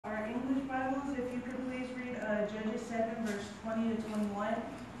Judges 7, verse 20 to 21.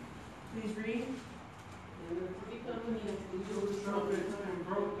 Please read. And the three companies blew the trumpets and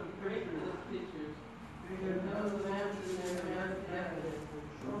broke the pictures. And held the lanterns in their hand,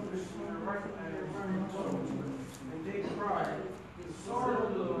 trumpets in their right hand, and they cried, "The sword of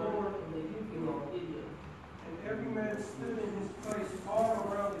the Lord of the Gideon." And every man stood in his place all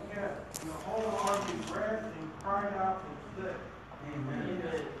around the camp, and the whole army ran and cried out and fled. Amen.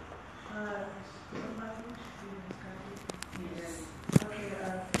 Amen. Okay,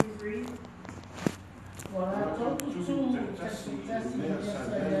 please read. Voilà, todo tu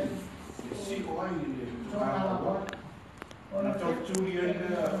si o ai le tō ona tō tui ai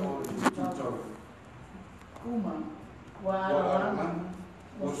lea o tūtau Kuma, wa aramana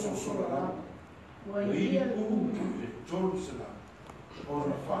o sosola wa i uhu e tōru sila o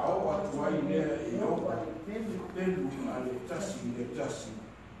na whao atu ai lea e opa pelu a le tasi i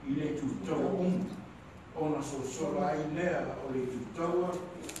le tūtau o na sosola ai lea o le tūtaua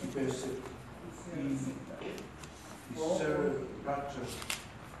i pese i sere rata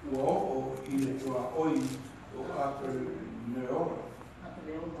o i le tua oi o ape neora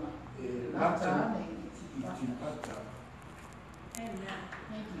e lata i tipata. Amen.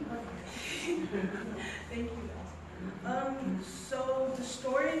 Thank you guys. So the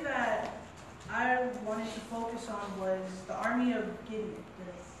story that I wanted to focus on was the army of Gideon.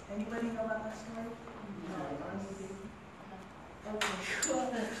 Does anybody know about that story? No. Okay,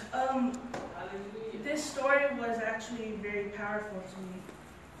 cool. This story was actually very powerful to me.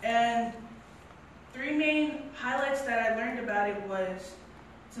 And three main highlights that I learned about it was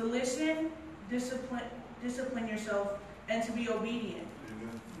to listen, discipline yourself, and to be obedient.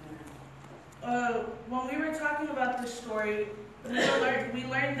 When we were talking about this story, we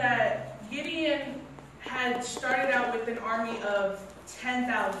learned that Gideon had started out with an army of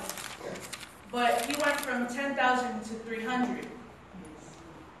 10,000, but he went from 10,000 to 300.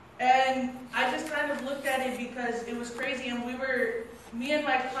 And I just kind of looked at it because it was crazy, and me and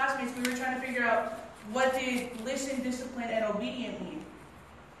my classmates, we were trying to figure out what did listen, discipline, and obedient mean.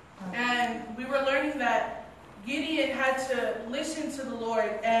 And we were learning that Gideon had to listen to the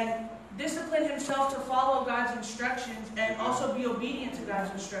Lord and discipline himself to follow God's instructions and also be obedient to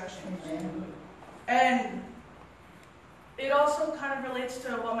God's instructions. And it also kind of relates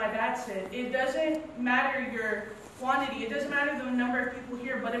to what my dad said. It doesn't matter your quantity, it doesn't matter the number of people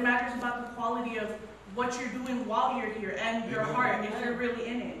here, but it matters about the quality of what you're doing while you're here and your heart, if you're really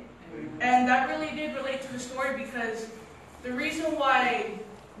in it. And that really did relate to the story, because the reason why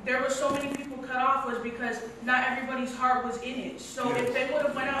there were so many people cut off was because not everybody's heart was in it. So if they would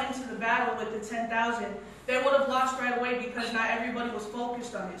have went out into the battle with the 10,000, they would have lost right away because not everybody was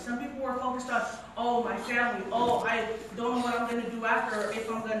focused on it. Some people were focused on, oh, my family, oh, I don't know what I'm going to do after, or if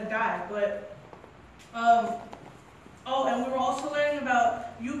I'm going to die. But, and we were also learning about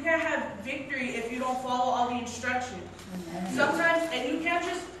you can't have victory if you don't follow all the instructions. Sometimes, and you can't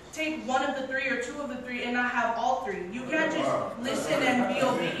just take one of the three or two of the three and not have all three. You can't just listen and be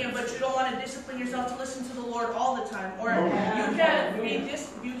obedient, but you don't want to discipline yourself to listen to the Lord all the time. Or you can't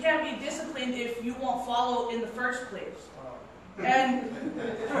be disciplined if you won't follow in the first place. And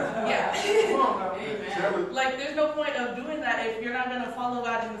like there's no point of doing that if you're not going to follow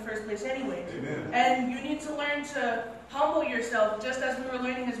God in the first place anyway. And you need to learn to humble yourself, just as we were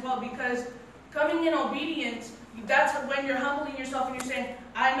learning as well, because coming in obedience, that's when you're humbling yourself and you're saying,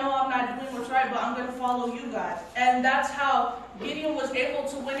 I know I'm not doing what's right, but I'm going to follow you, God. And that's how Gideon was able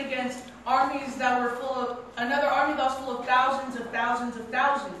to win against armies that were another army that was full of thousands of thousands of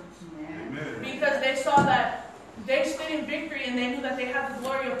thousands. Amen. Because they saw that they stood in victory and they knew that they had the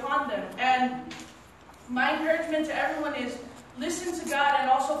glory upon them. And my encouragement to everyone is listen to God and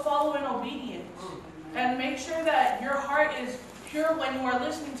also follow in obedience. And make sure that your heart is pure when you are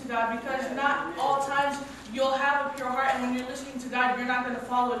listening to God, because not all times you'll have a pure heart, and when you're listening to God, you're not going to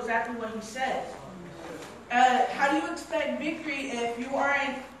follow exactly what He says. How do you expect victory if you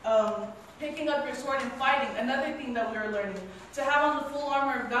aren't picking up your sword and fighting? Another thing that we are learning, to have on the full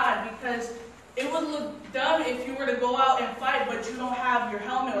armor of God, because it would look dumb if you were to go out and fight, but you don't have your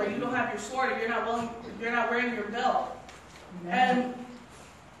helmet, or you don't have your sword, or you're not wearing your belt. And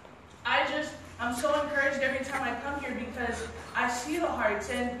I'm so encouraged every time I come here, because I see the hearts,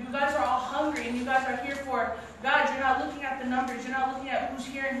 and you guys are all hungry, and you guys are here for God. You're not looking at the numbers. You're not looking at who's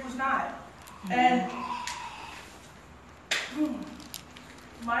here and who's not. And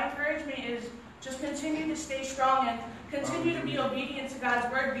my encouragement is just continue to stay strong and continue to be obedient to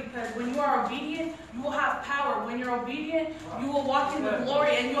God's word, because when you are obedient, you will have power. When you're obedient, you will walk in the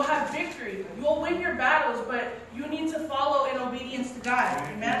glory and you'll have victory. You will win your battles, but you need to follow in obedience to God.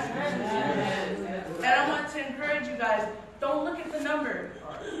 Amen? And I want to guys, don't look at the number.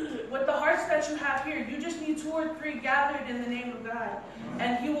 With the hearts that you have here, you just need 2 or 3 gathered in the name of God,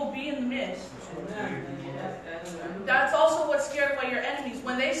 and He will be in the midst. That's also what scared away your enemies.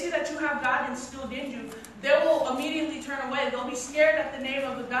 When they see that you have God instilled in you, they will immediately turn away. They'll be scared at the name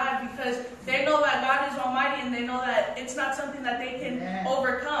of the God because they know that God is almighty and they know that it's not something that they can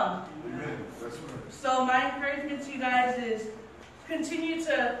overcome. Amen. That's right. So my encouragement to you guys is continue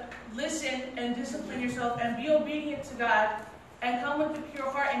to listen and discipline yourself and be obedient to God and come with a pure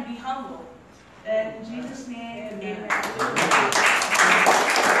heart and be humble. And in Jesus' name, amen.